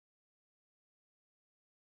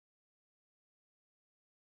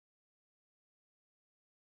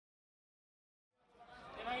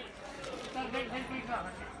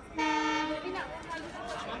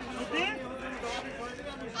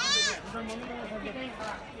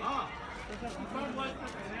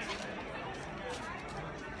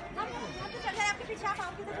आपके पीछे आप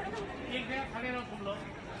आओ किधर एक जगह खड़े रहो तुम लोग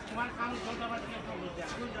तुम्हारा काम छोटा बात नहीं तुम लोग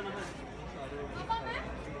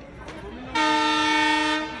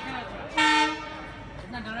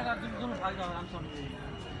इतना डरेगा तुम दोनों भाग जाओ आराम से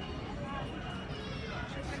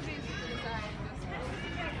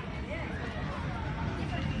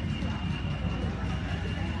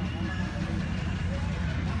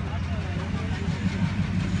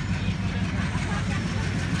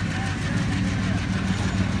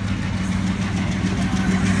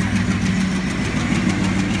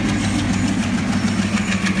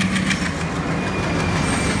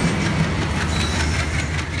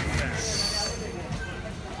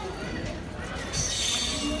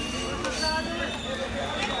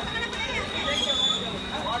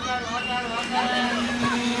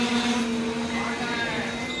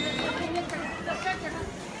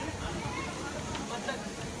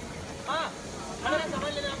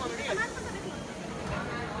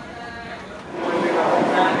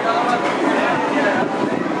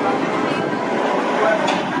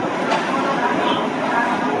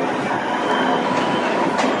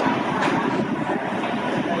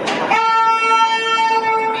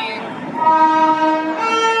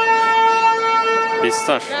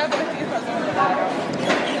Biztos?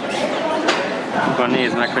 Akkor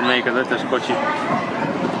nézd meg, hogy melyik az ötös kocsi.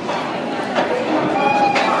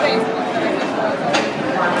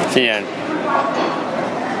 Ilyen.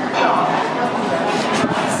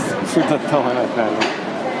 Futottam a letrálni.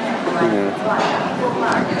 Igen.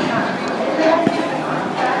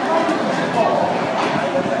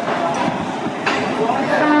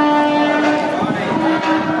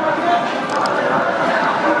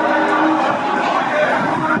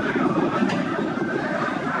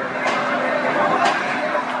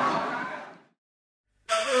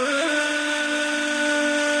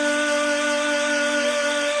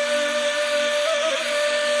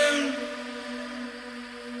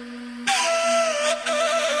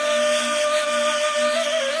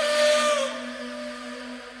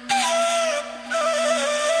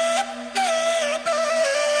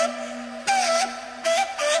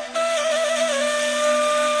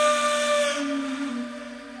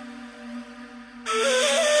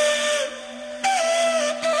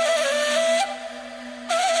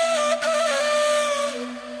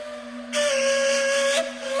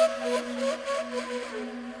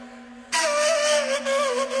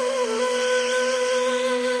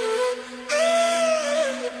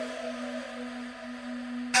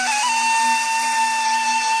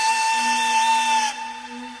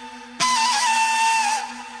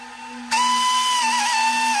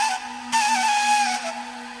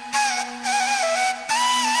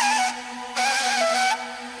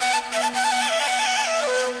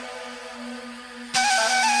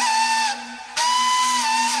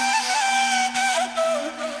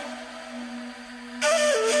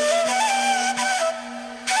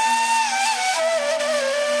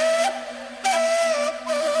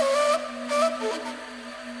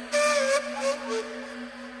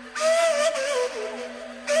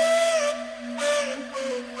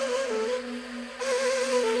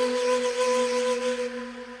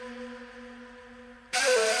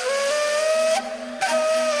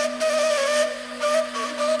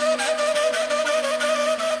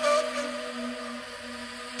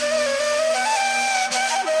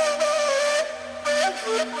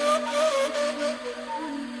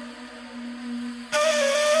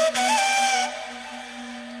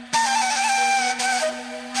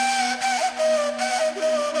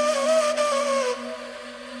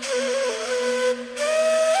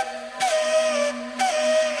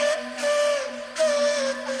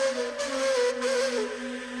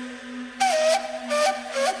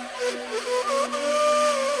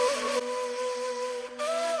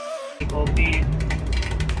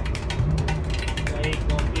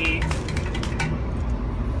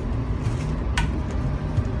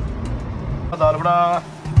 दाल बड़ा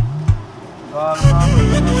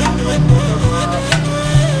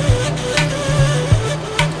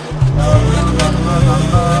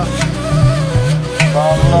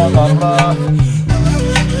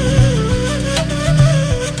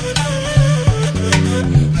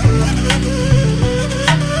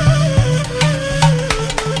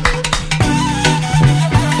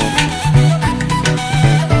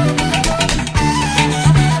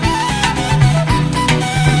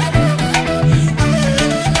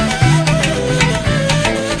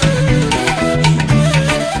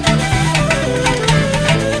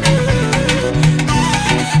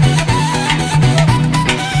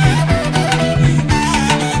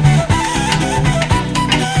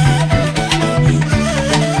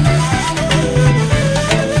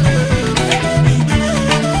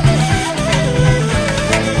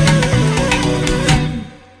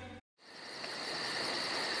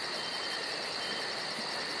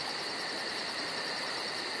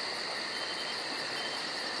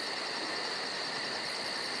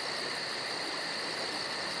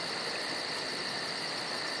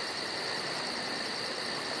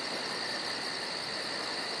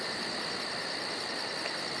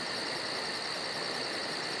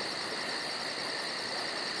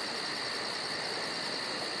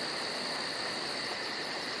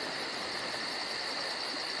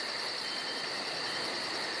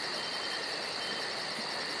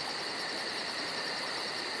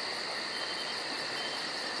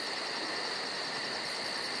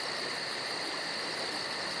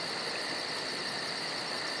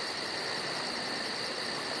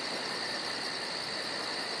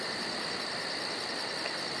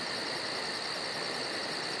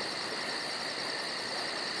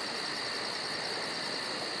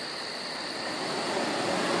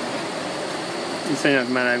Iszonyat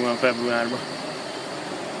meleg van februárban.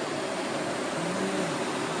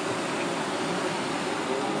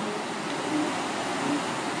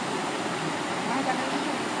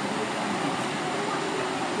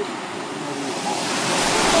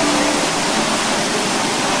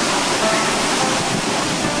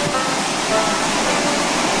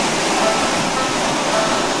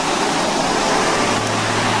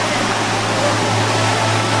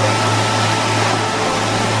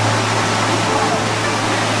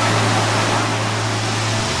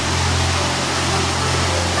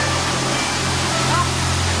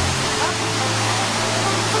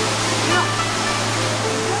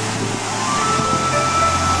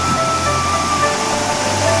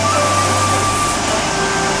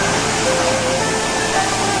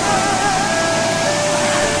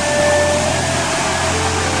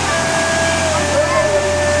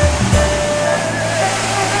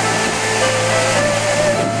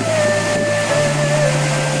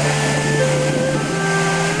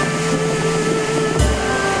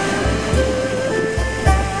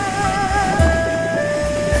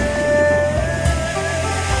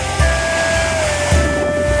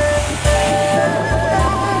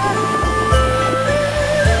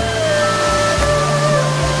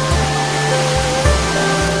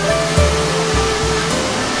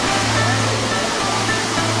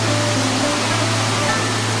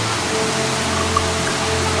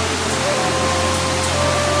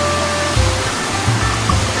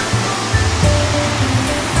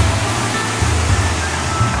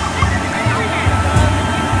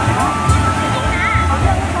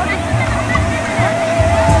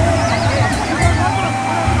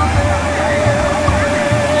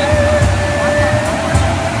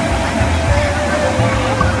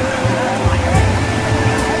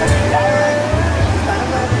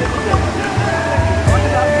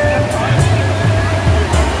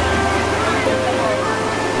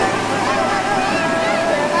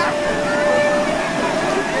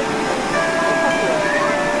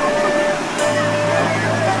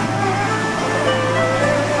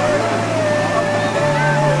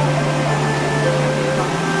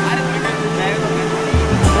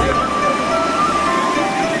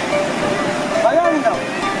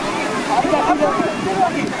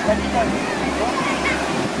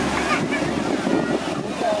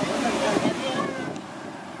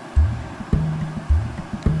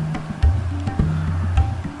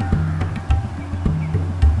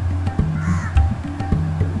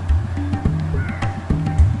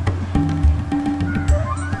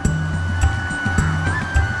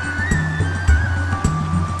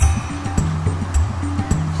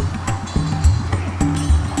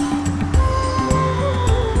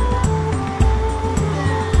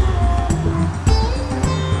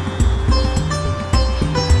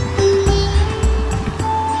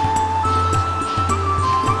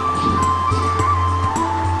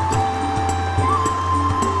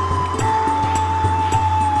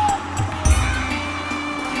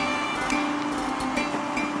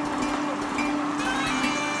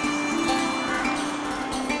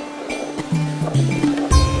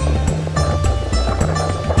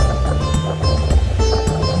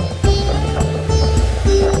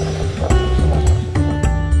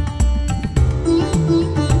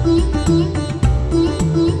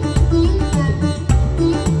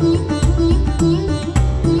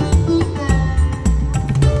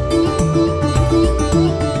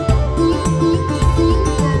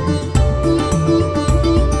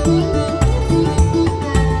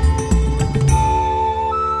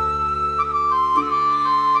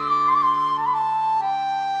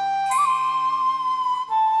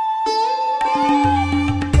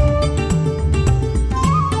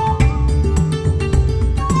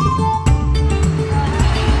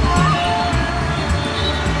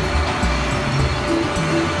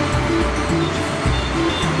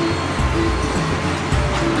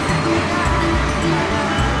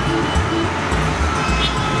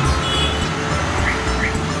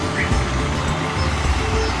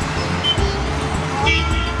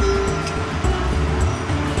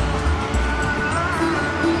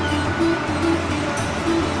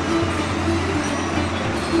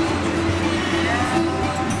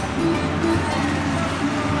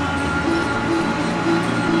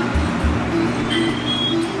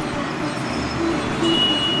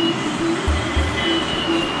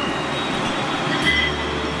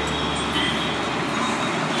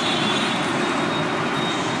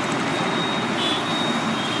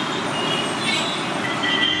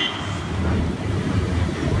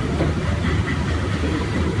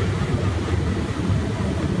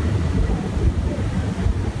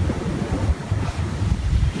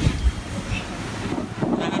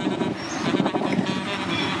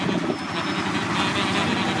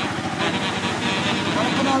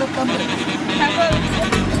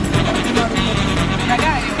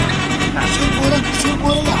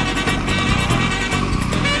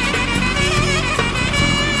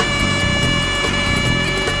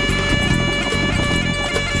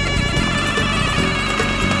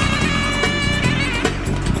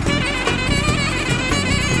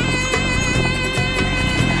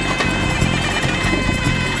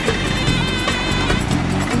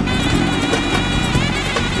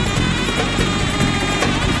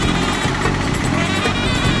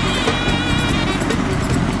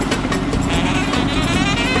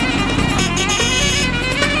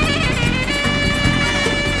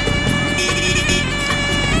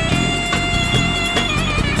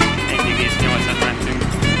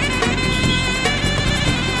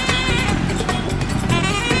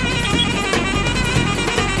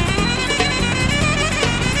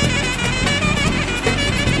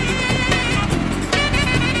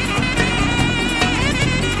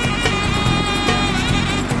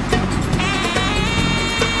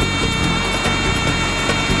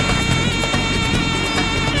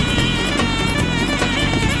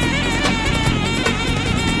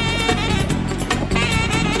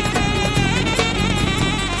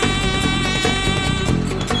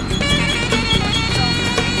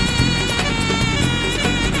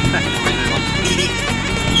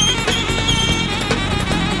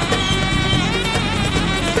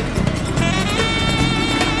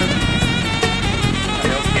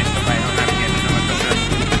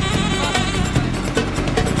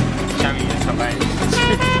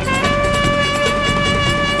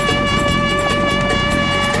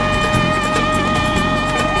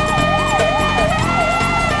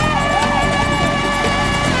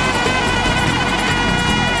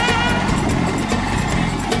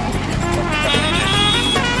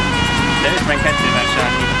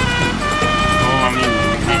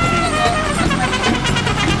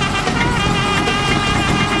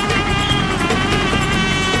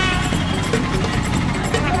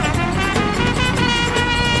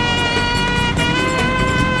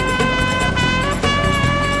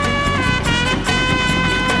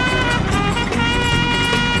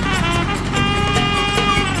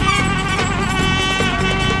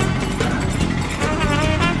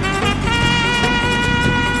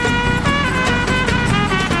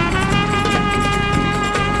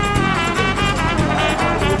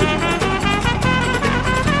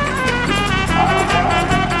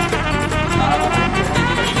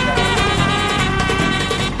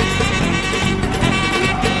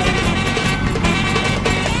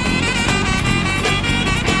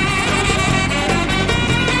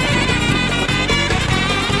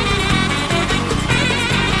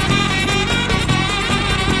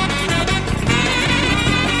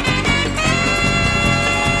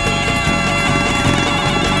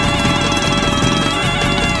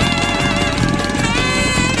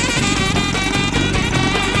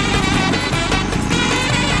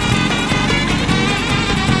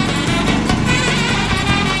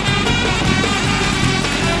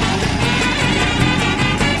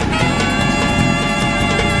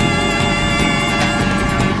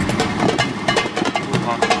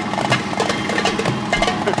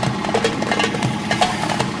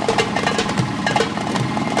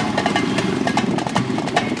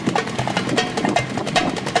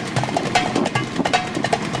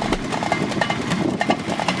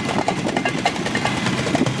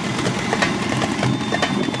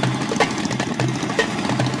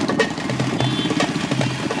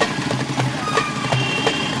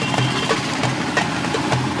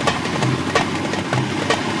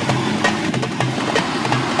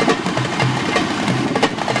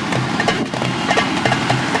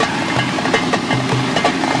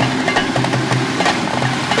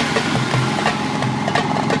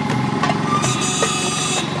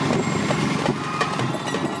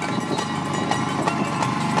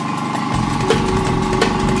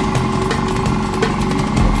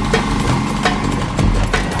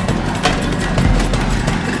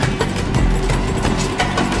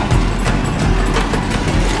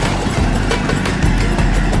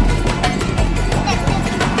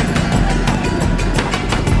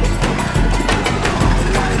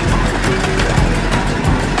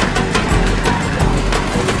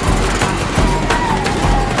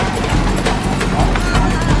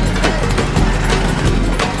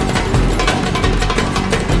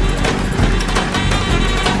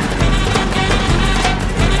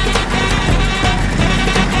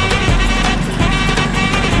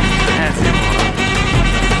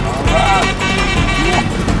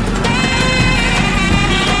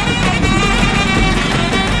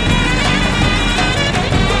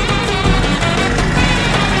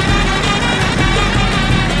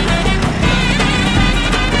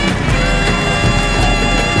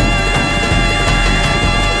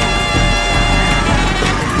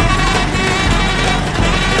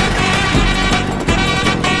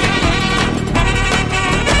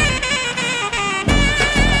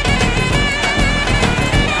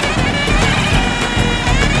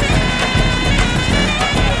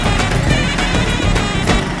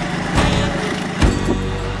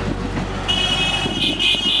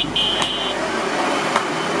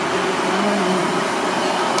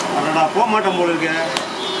 நான் போக மாட்டேன் போல இருக்கேன்.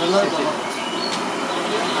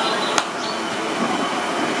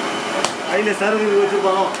 கையில் சரக்கு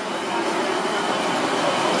வச்சுருப்பானோ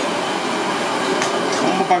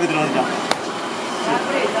ரொம்ப பக்கத்தில் வந்துட்டான்.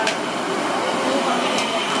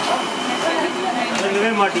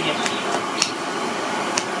 சொல்லவே மாட்டீங்க.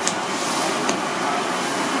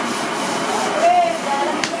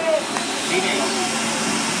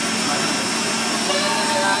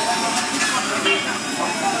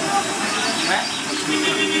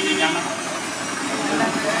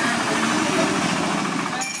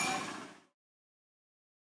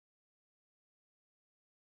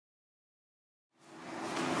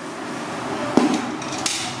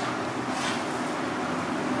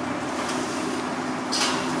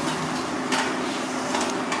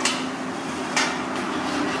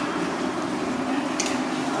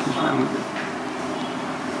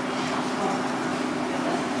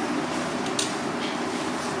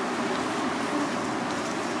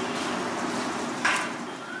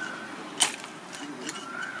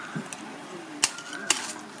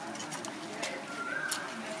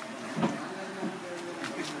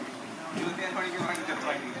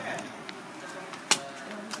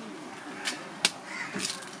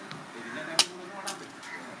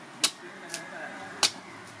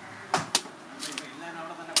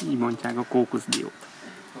 Így mondják a kókuszdiót.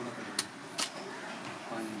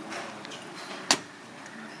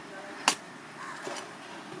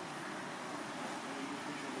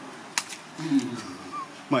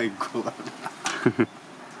 My God.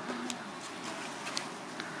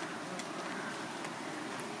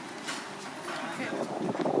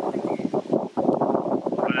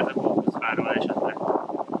 Hol ez a kókuszfáról esetleg?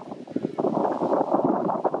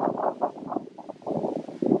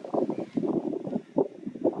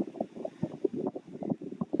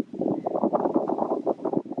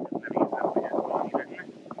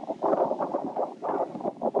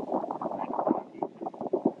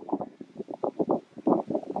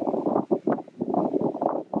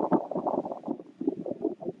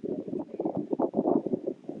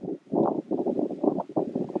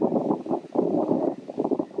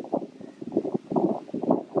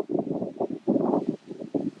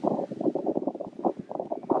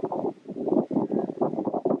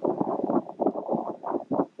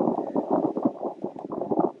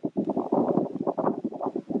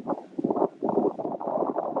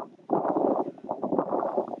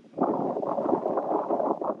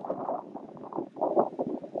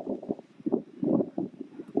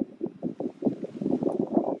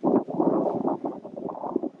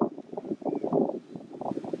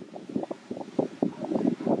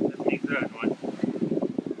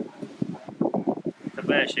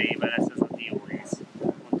 Belsejében lesz ez a dió rész.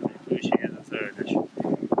 Mondtam, hogy a külső ez a zöldes.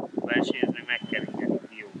 A belsejhez meg megkeringett a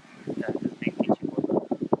dió. Tehát ez még kicsi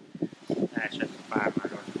volt. Elsett a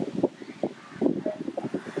párnáról.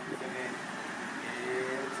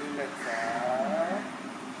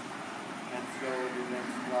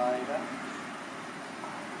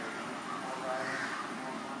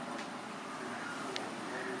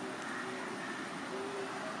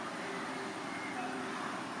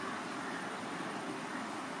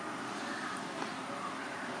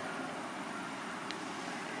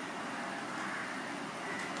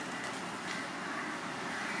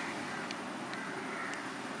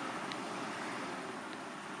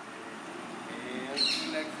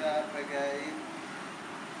 Up again.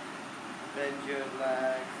 Bend your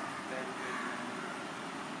legs. Bend your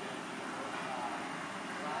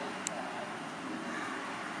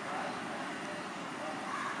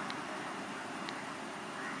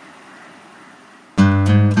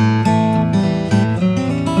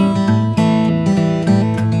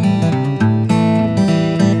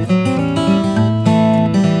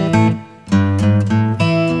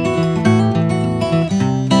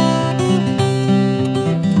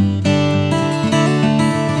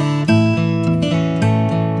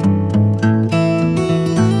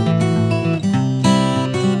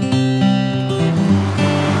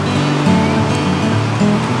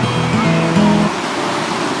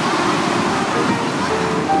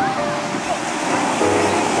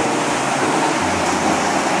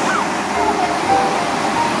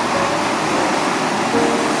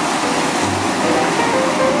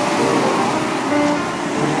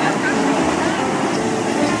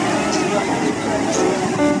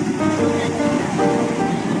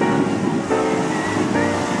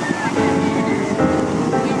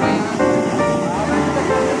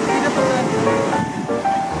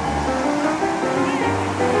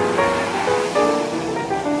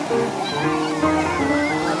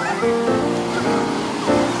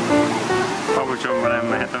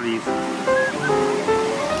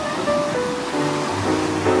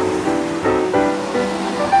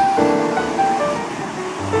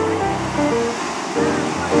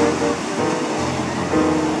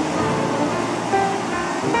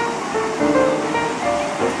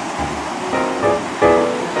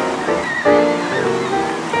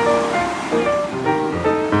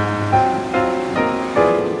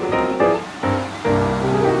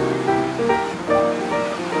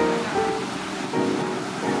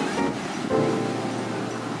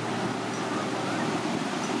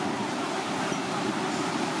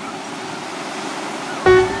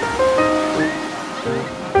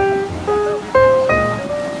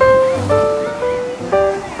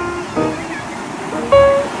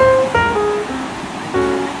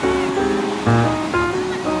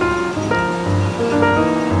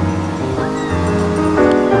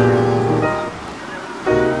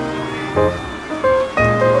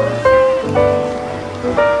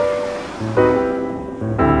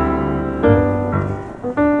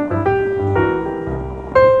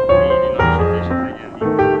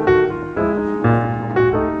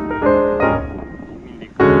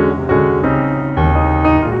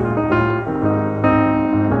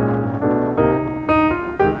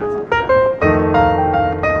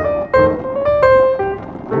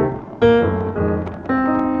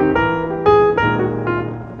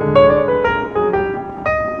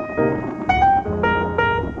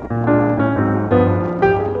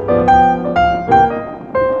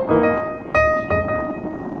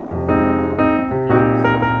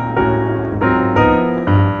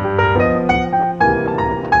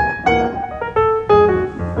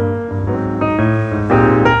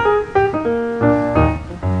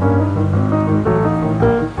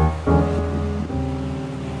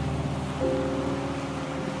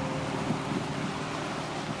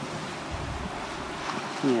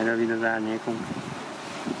árnyékunk.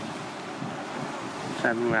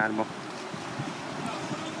 Februárban.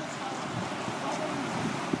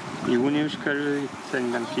 Június körül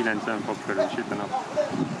szerintem 90 fok körül süt a nap.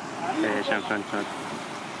 Teljesen föntről.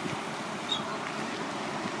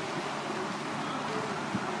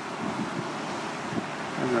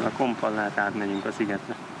 Ezzel a komppal lehet átmegyünk a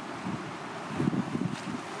szigetre.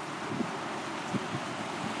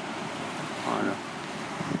 Arra.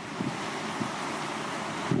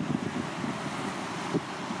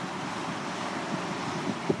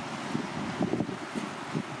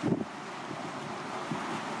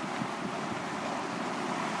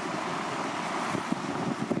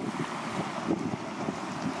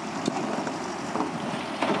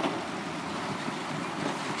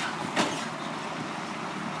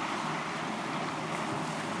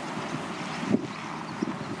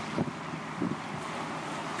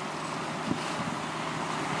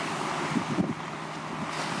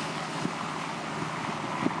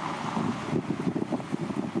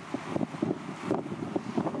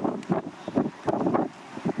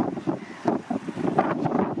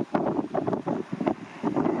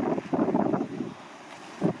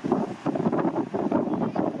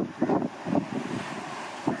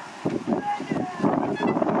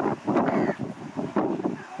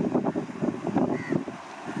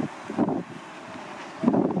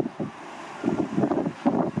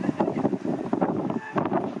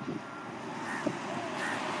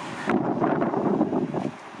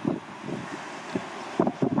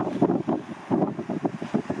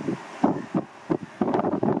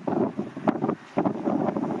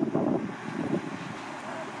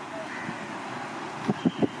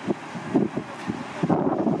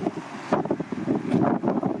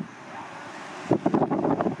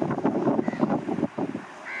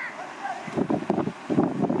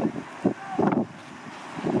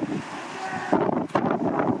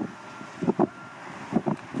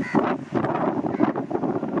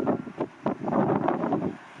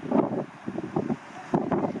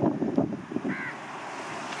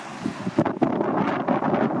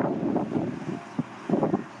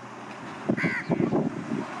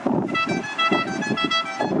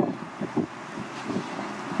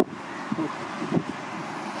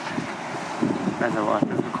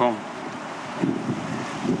 Bezavart ez a kom.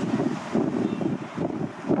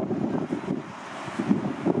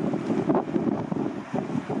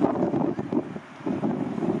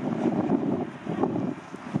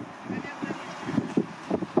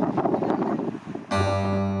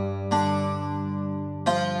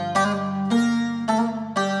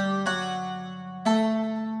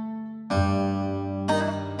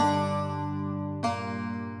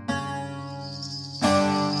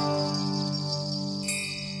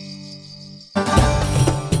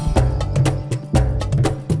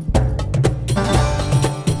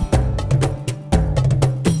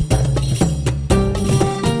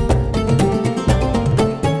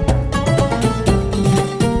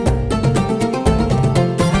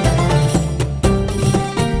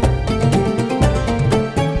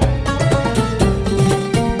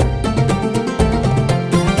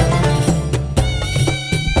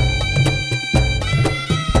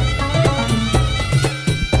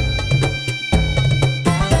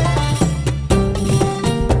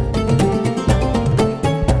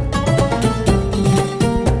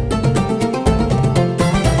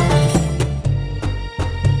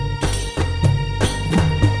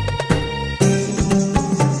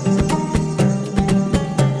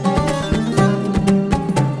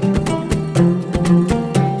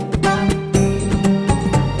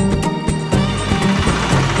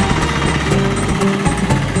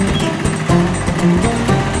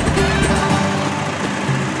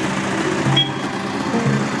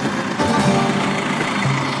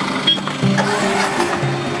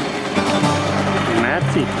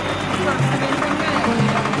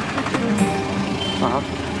 Aha.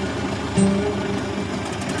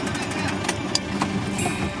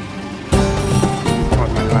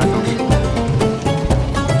 Ott meglátom.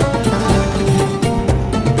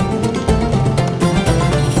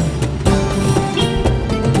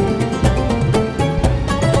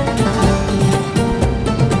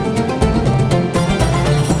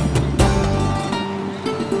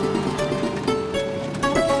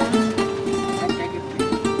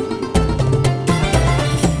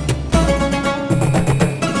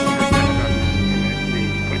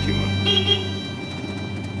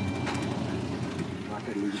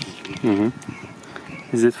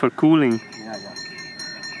 Is it for cooling? Yeah, yeah.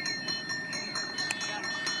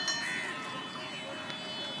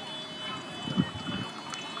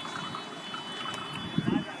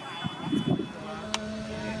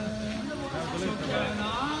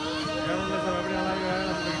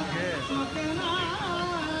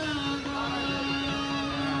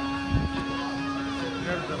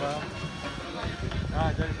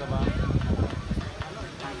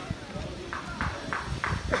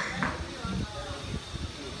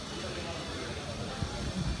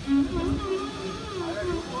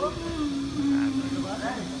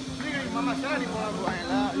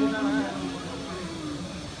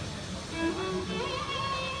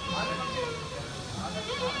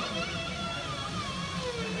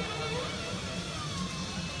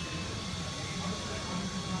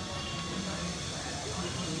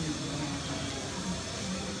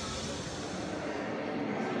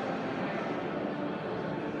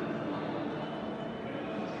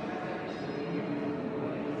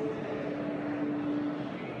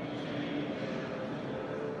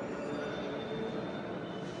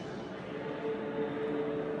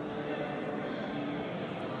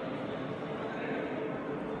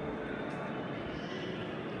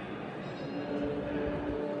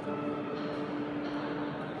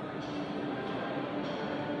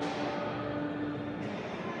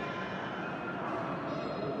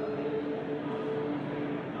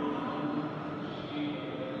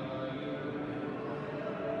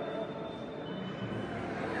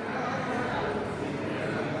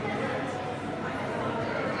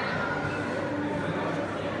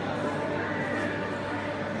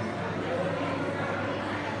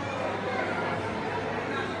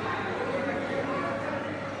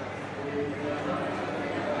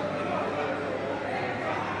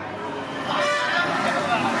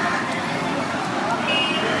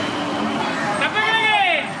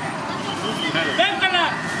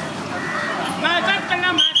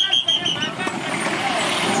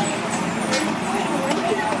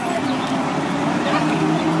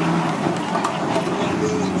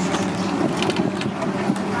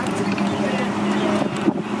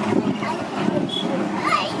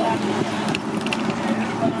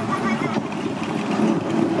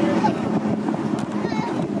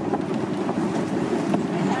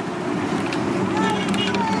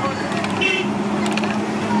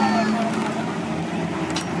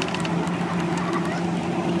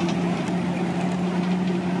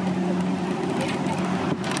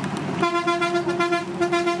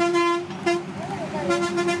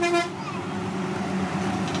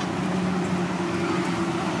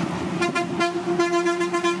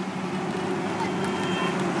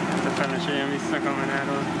 vissza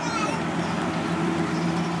kameráról.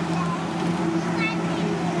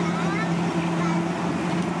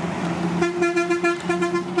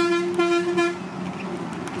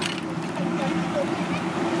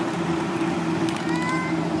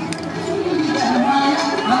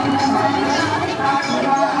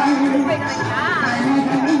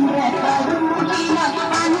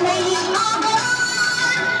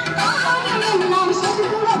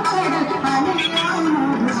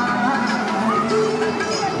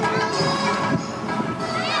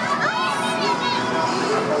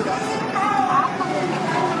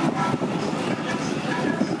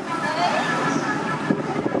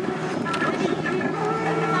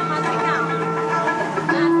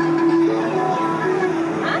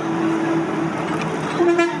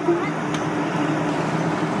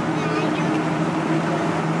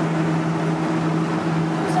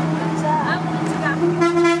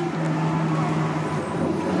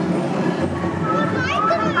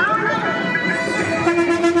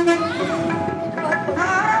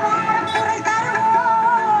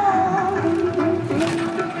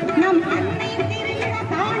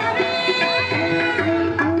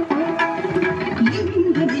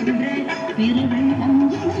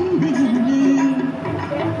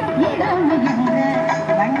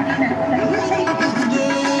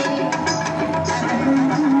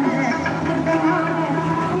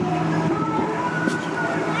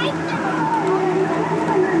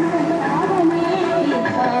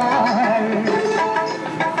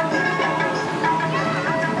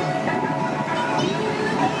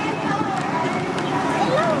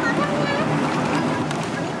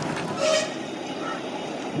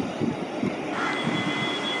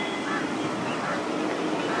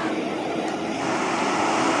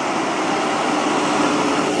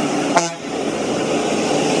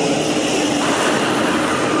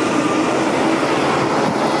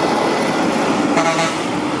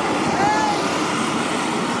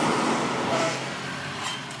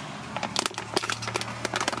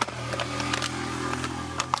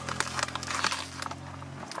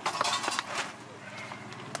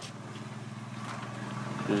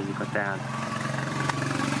 Főzik a teát.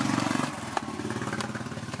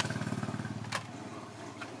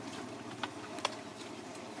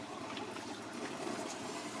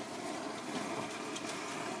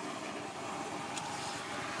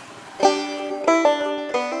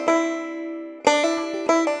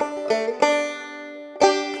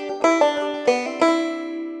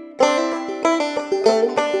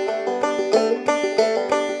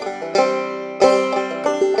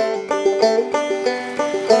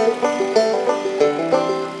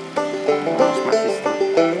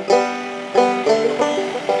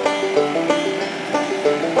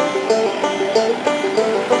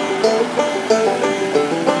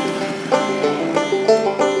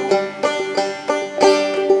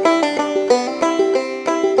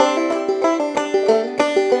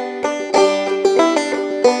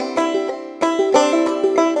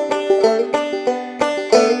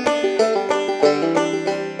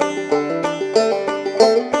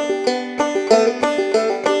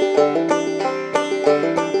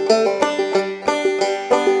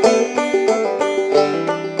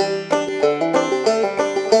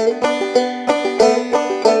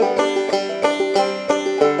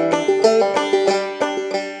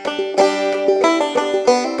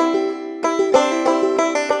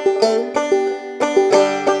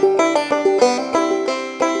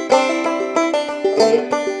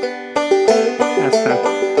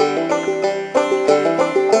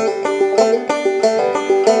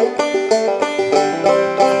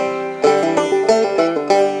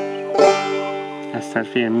 Eszter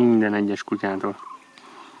fél minden egyes kutyától.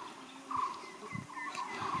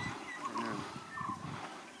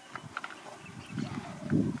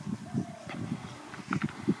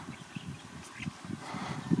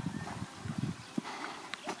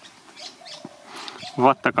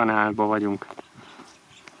 Vattakanálban vagyunk.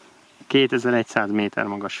 2100 méter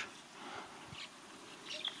magas.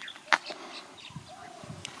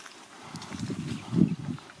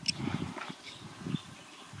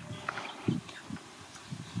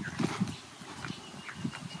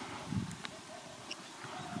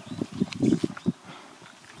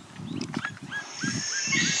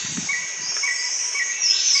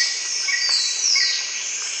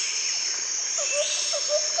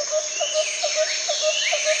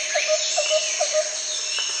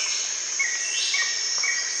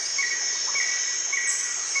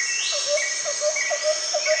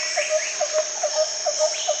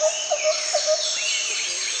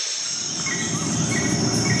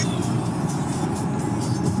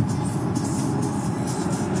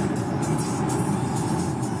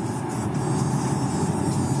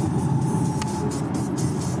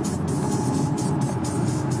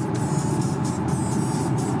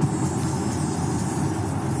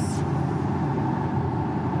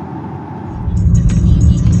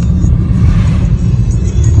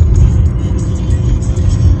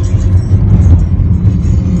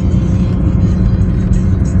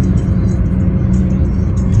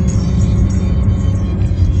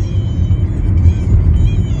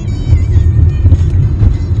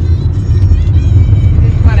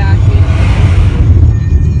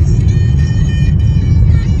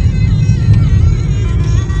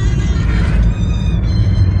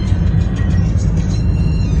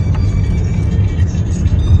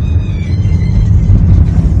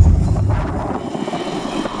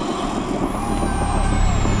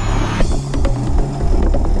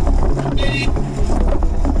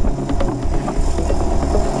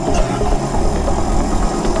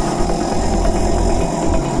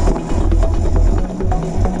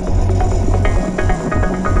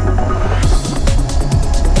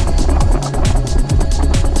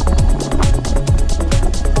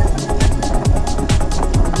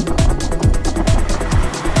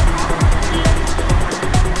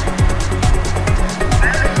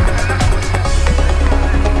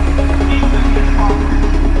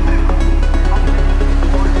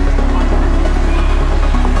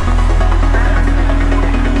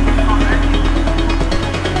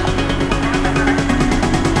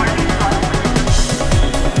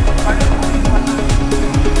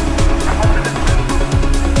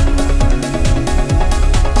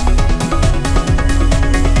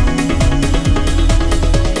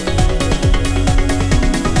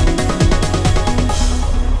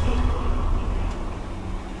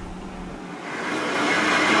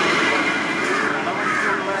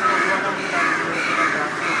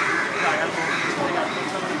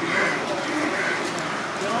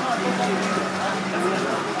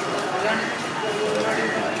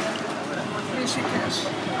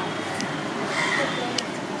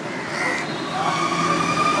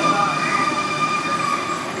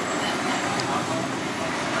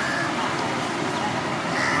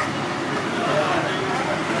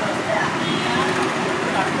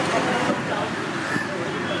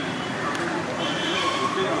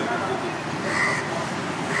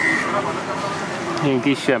 Ilyen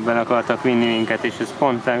kisebben akartak vinni minket, és ez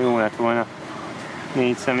pont jó lett volna.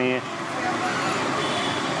 4 személyes.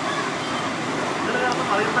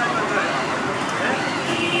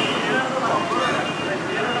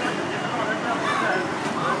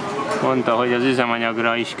 Mondta, hogy az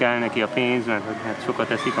üzemanyagra is kell neki a pénz, mert hát sokat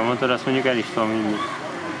eszik a motor, azt mondjuk el is tudom vinni.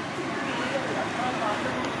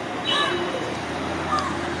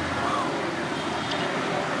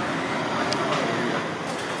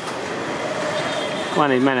 Van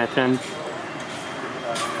egy menetrend.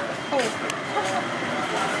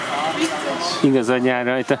 Igazad jár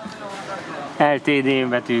rajta. LTD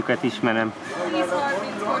betűket ismerem.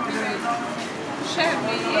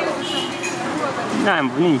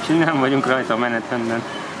 Nem vagyunk rajta a menetrendben.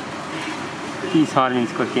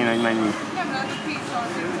 10:30-kor kéne, hogy menjünk. Nem lehet, hogy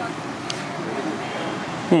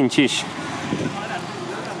 10-30. Nincs is.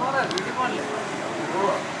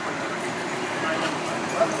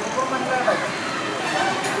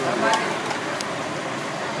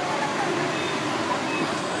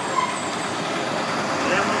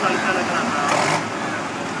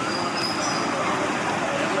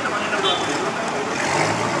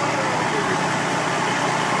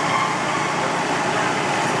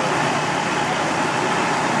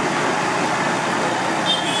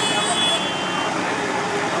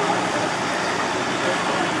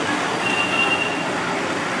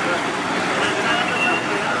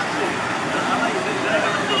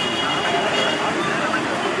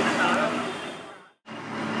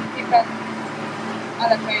 Éppen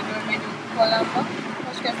Alephelyről megyünk Hollandba.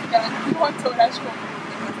 Most kezdjük el egy 8 órás kommunikációt.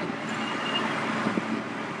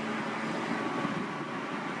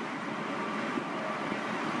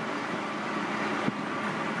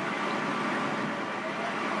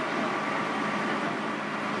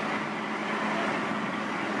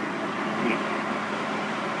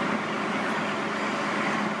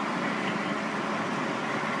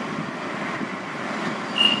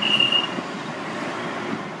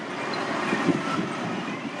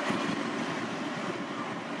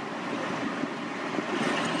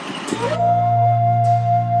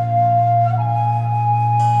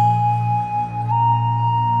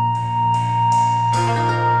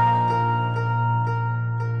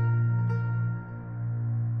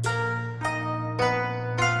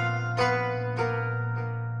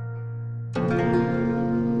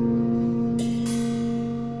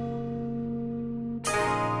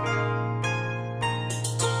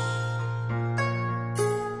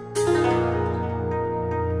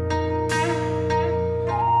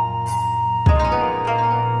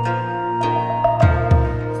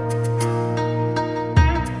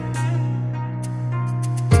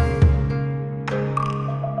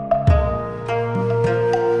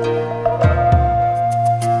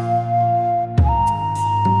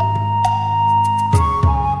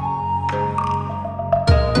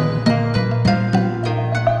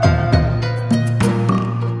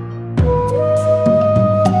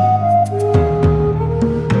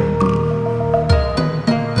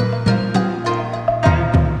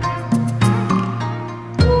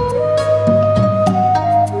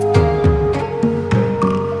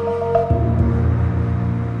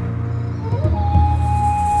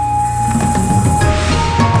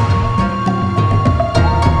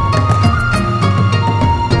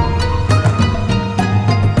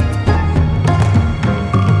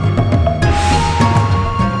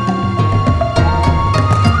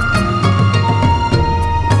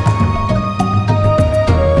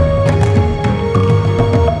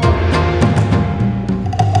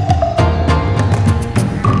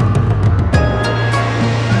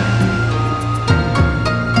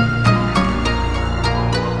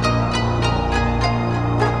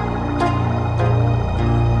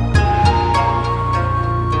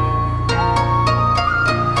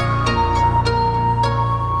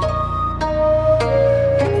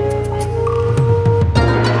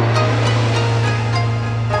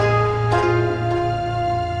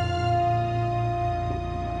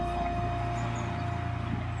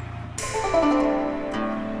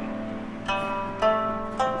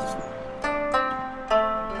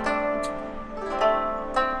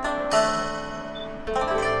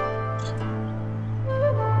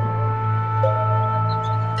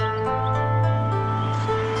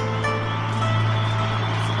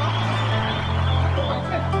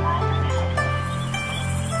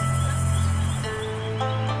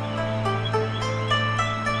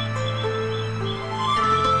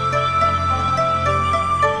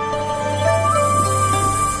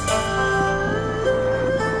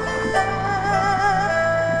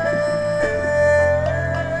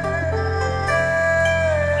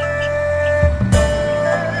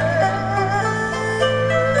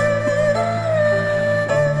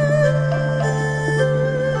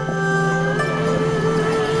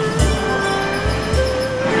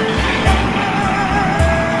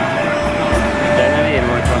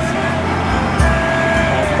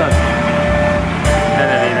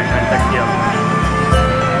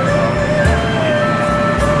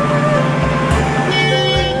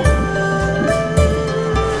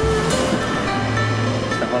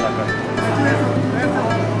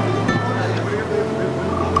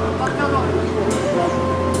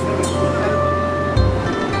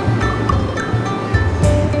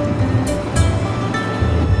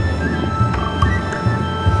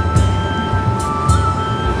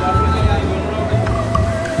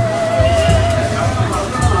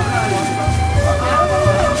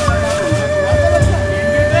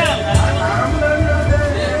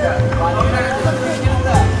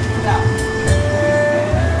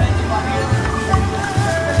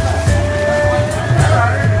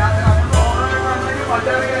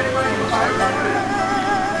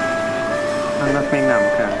 Annars min namn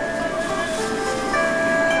kan.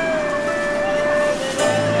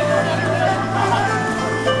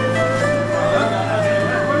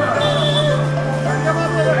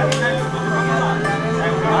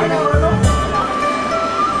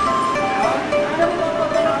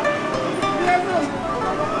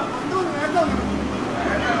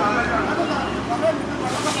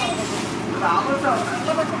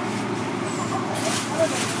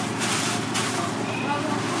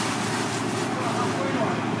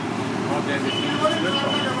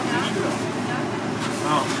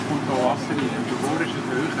 Nou, komt al achter die en de woorden is het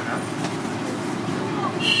heugen, hè?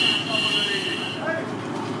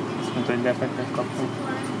 Sunt un defect de copul.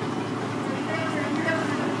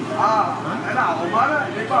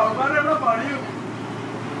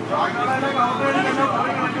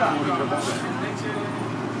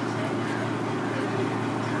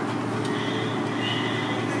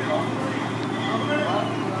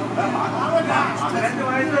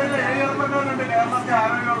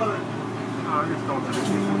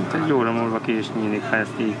 Te jóra múlva ki is nyílik, ha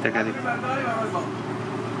ezt így tekerik.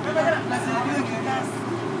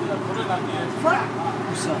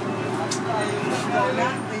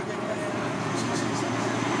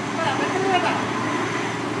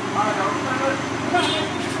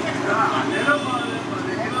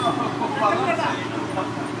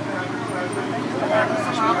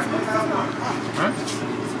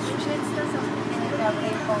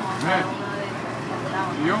 Nee.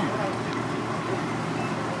 Jong.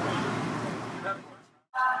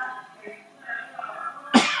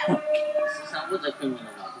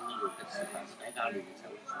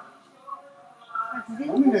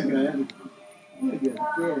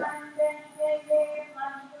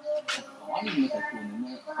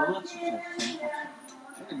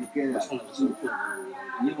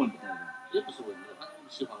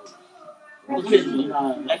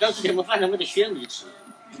来到吃么饭，他们得选你吃。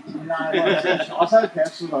下山开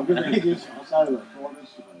始了，跟那已经下山了，说的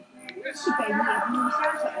是。去北京也不能下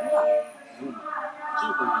山吧？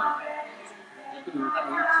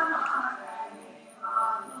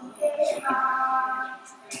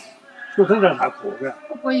就这点还可以。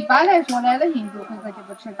我一般来说呢，那印度回去就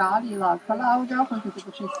不吃咖喱了，去了欧洲回去就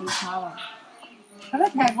不吃西餐了，去了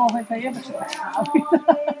泰国回去也不吃泰咖喱。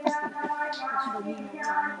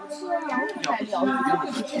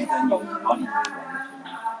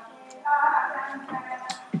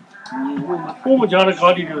我们家的咖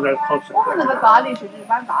喱就在好吃。我们那个咖喱是日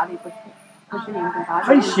本咖喱，不是印度咖喱。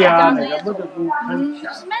很咸那个，没得很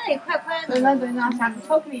咸。是买那一块块的。对了对了，像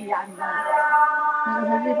巧克力一样的，那个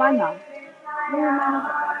是日本的。我也买了。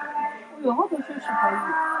有好多小吃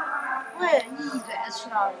可以。你最爱吃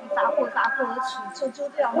了，你咋活都吃，就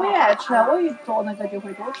这样。我也爱吃，我一做那个就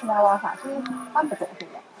会多吃娃娃饭，所以俺不做这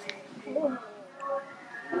个。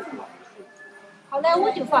后来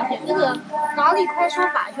我就发现那个咖喱快手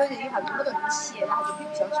饭小点一下子没得那么咸，然后就不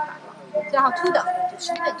想吃饭了。然后土豆就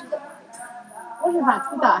吃点土豆。我是放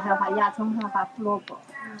土豆，还要放洋葱，还要放胡萝卜。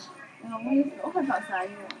我很少吃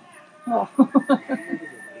鱼。哦。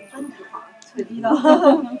彻底了。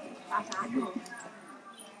大虾米。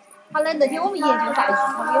好嘞，那天我们研究啥鱼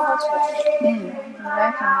汤也好吃。应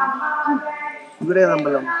该是嘛。Gede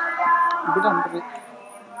belum. Belum.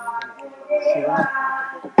 Cepat.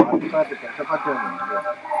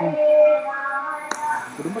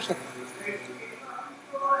 Belum besar.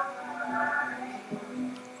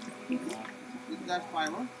 That's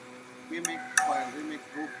five. We make five. We make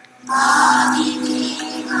group.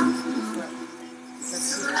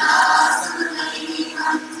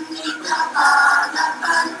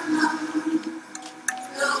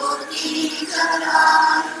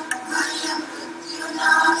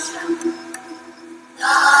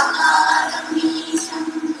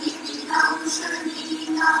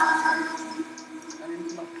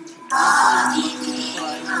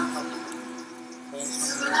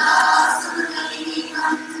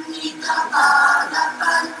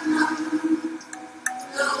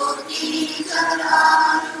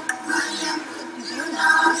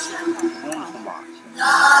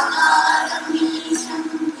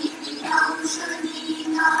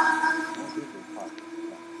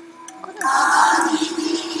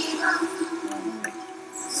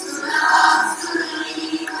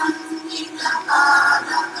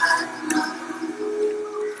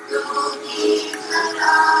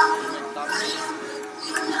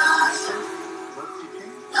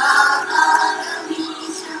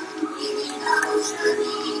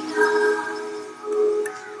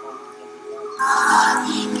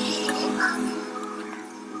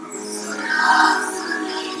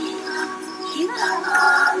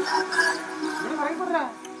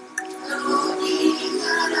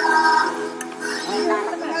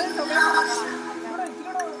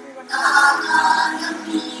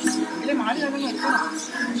 nem hogy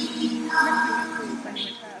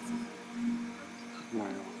Na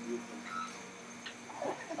jó.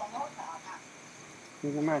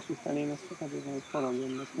 Ez a másik felén ezt csak azért, hogy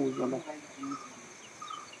haladjon, ezt húzza be.